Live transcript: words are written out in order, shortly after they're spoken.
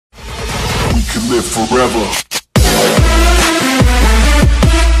can live forever.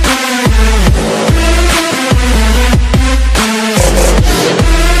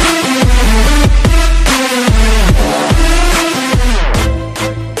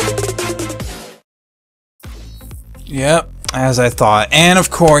 Yep, as I thought. And of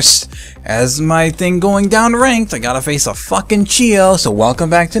course, as my thing going down ranked, I gotta face a fucking Chio, so welcome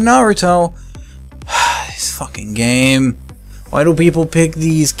back to Naruto. This fucking game. Why do people pick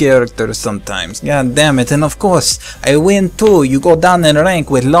these characters sometimes? God damn it, and of course, I win too. You go down in rank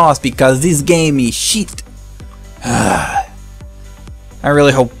with loss because this game is shit. I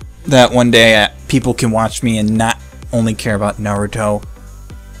really hope that one day people can watch me and not only care about Naruto.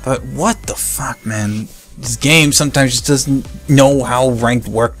 But what the fuck, man? This game sometimes just doesn't know how ranked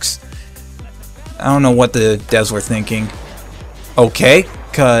works. I don't know what the devs were thinking. Okay,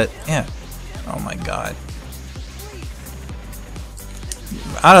 cut. Yeah. Oh my god.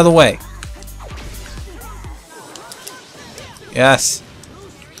 Out of the way. Yes.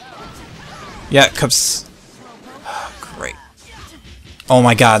 Yeah, cups. Oh, great. Oh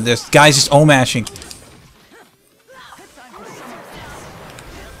my god, this guy's just O-mashing.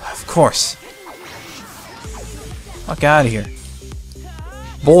 Of course. Fuck out of here.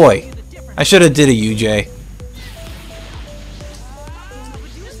 Boy. I should have did a UJ.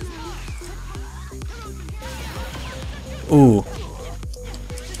 Ooh.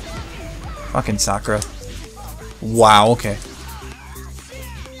 Fucking Sakura. Wow, okay.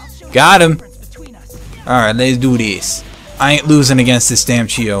 Got him. Alright, let's do this. I ain't losing against this damn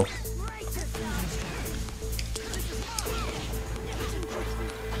Chio.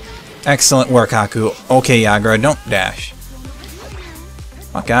 Excellent work, Haku. Okay, Yagra, don't dash.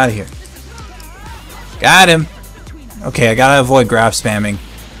 Fuck out of here. Got him. Okay, I gotta avoid grab spamming.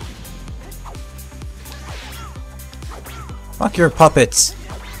 Fuck your puppets.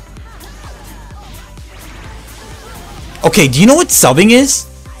 Okay, do you know what subbing is?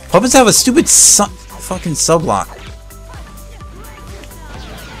 Puppets have a stupid fucking sublock.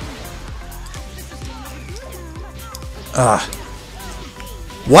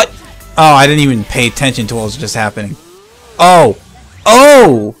 What? Oh, I didn't even pay attention to what was just happening. Oh!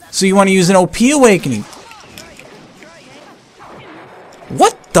 Oh! So you want to use an OP awakening?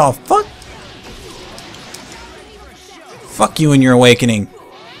 What the fuck? Fuck you and your awakening.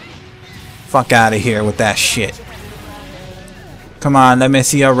 Fuck out of here with that shit. Come on, let me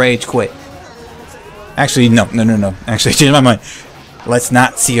see your rage quit. Actually, no. Actually, I changed my mind. Let's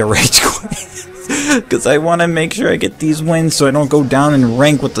not see a rage quit. Because I want to make sure I get these wins so I don't go down in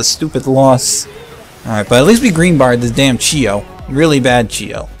rank with the stupid loss. Alright, but at least we green barred this damn Chio. Really bad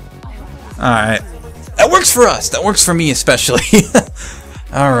Chio. Alright. That works for us. That works for me especially.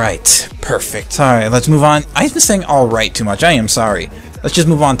 Alright. Perfect. Alright, let's move on. I've been saying alright too much. I am sorry. Let's just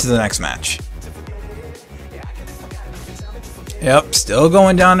move on to the next match. Yep, still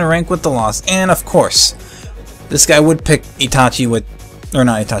going down in rank with the loss. And of course, this guy would pick Itachi with... Or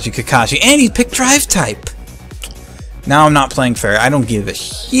not Itachi, Kakashi. And he picked Drive type. Now I'm not playing fair. I don't give a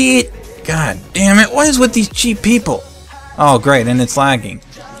shit. God damn it. What is with these cheap people? Oh, great. And it's lagging.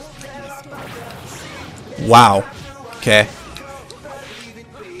 Wow. Okay.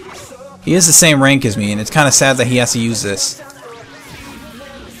 He is the same rank as me, and it's kind of sad that he has to use this.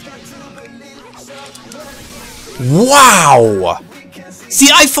 Wow! See,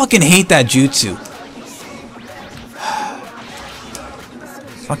 I fucking hate that jutsu.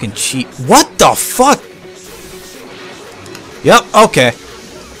 Fucking cheat. What the fuck? Yep, okay.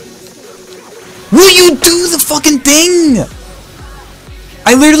 Will you do the fucking thing?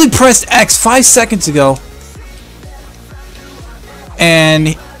 I literally pressed X 5 seconds ago.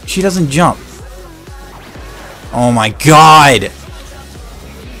 And she doesn't jump. Oh my god.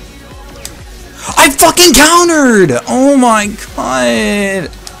 I fucking countered! Oh my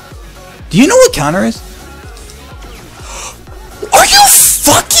god. Do you know what counter is? Are you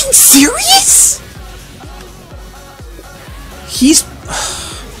fucking serious? He's...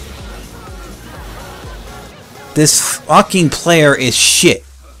 This fucking player is shit.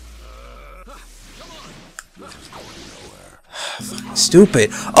 Fucking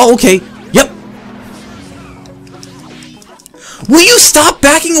stupid. Oh, okay. Yep. Will you stop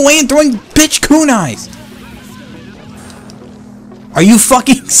backing away and throwing bitch kunais? Are you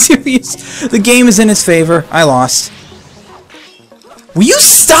fucking serious? The game is in his favor. I lost. Will you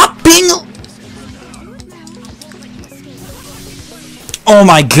stop being... Oh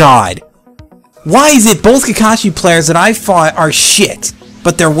my god. Why is it both Kakashi players that I fought are shit,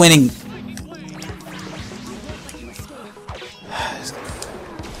 but they're winning?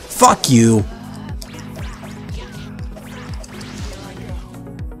 Fuck you.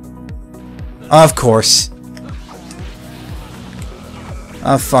 Of course.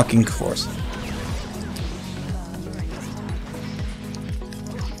 Of fucking course.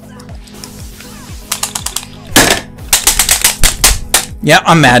 Yeah,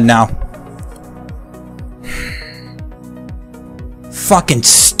 I'm mad now. Fucking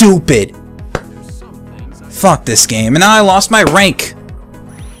stupid. Fuck this game. And now I lost my rank.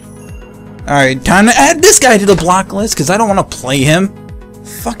 Alright, time to add this guy to the block list because I don't want to play him.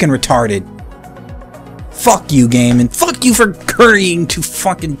 Fucking retarded. Fuck you, game, and fuck you for currying to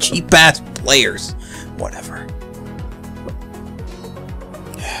fucking cheap-ass players. Whatever.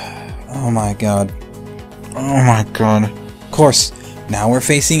 Oh my god. Oh my god. Of course, now we're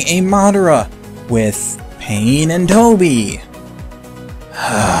facing a Madara with Pain and Toby.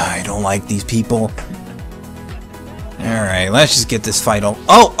 I don't like these people. Alright, let's just get this fight over.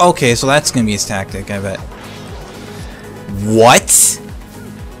 Oh, okay, so that's gonna be his tactic, I bet. What?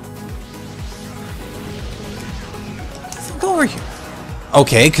 Go over here.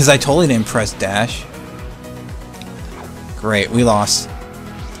 Okay, because I totally didn't press dash. Great, we lost.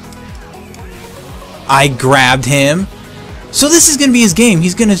 I grabbed him. So this is gonna be his game.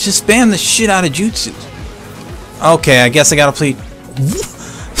 He's gonna just spam the shit out of jutsu. Okay, I guess I gotta play.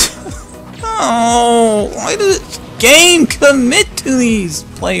 Oh, why does this game commit to these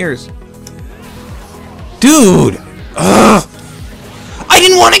players? Dude! Ugh! I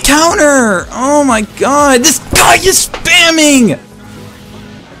didn't want to counter! Oh my god, this guy is spamming!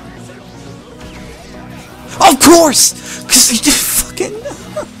 Of course! Because he did fucking...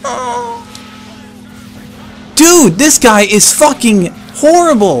 Dude, this guy is fucking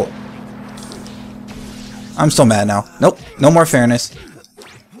horrible! I'm so mad now. Nope, no more fairness.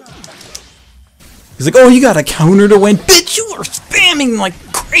 He's like, oh, you got a counter to win. Bitch, you are spamming like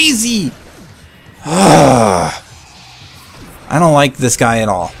crazy! I don't like this guy at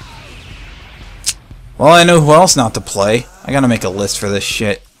all. Well, I know who else not to play. I gotta make a list for this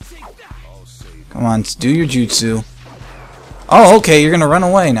shit. Come on, do your jutsu. Oh, okay, you're gonna run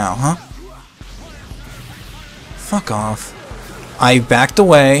away now, huh? Fuck off. I backed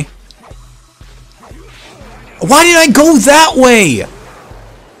away. Why did I go that way?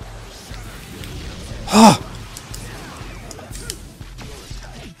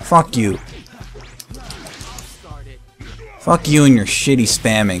 Fuck you. Fuck you and your shitty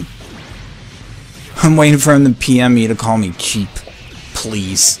spamming. I'm waiting for him to PM me to call me cheap.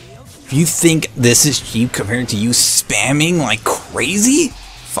 Please. If you think this is cheap compared to you spamming like crazy,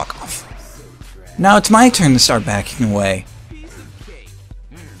 fuck off. Now it's my turn to start backing away.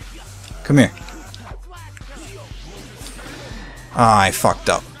 Come here. Ah, I fucked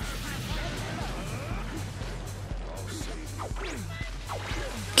up.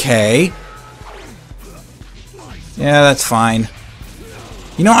 Okay. Yeah, that's fine.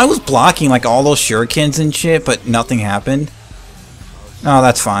 You know, I was blocking like all those shurikens and shit, but nothing happened. No,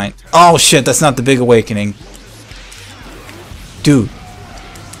 that's fine. Oh shit, that's not the big awakening. Dude.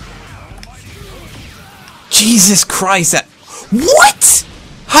 Jesus Christ, that... What?!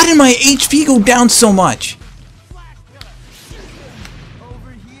 How did my HP go down so much?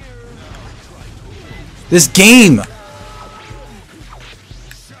 This game!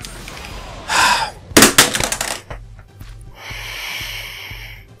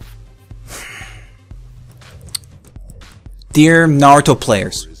 Dear Naruto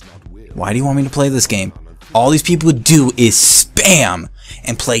players, why do you want me to play this game? All these people do is spam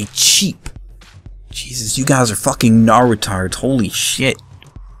and play cheap. Jesus, you guys are fucking Narutards. Holy shit.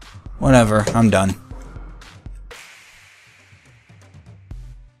 Whatever, I'm done.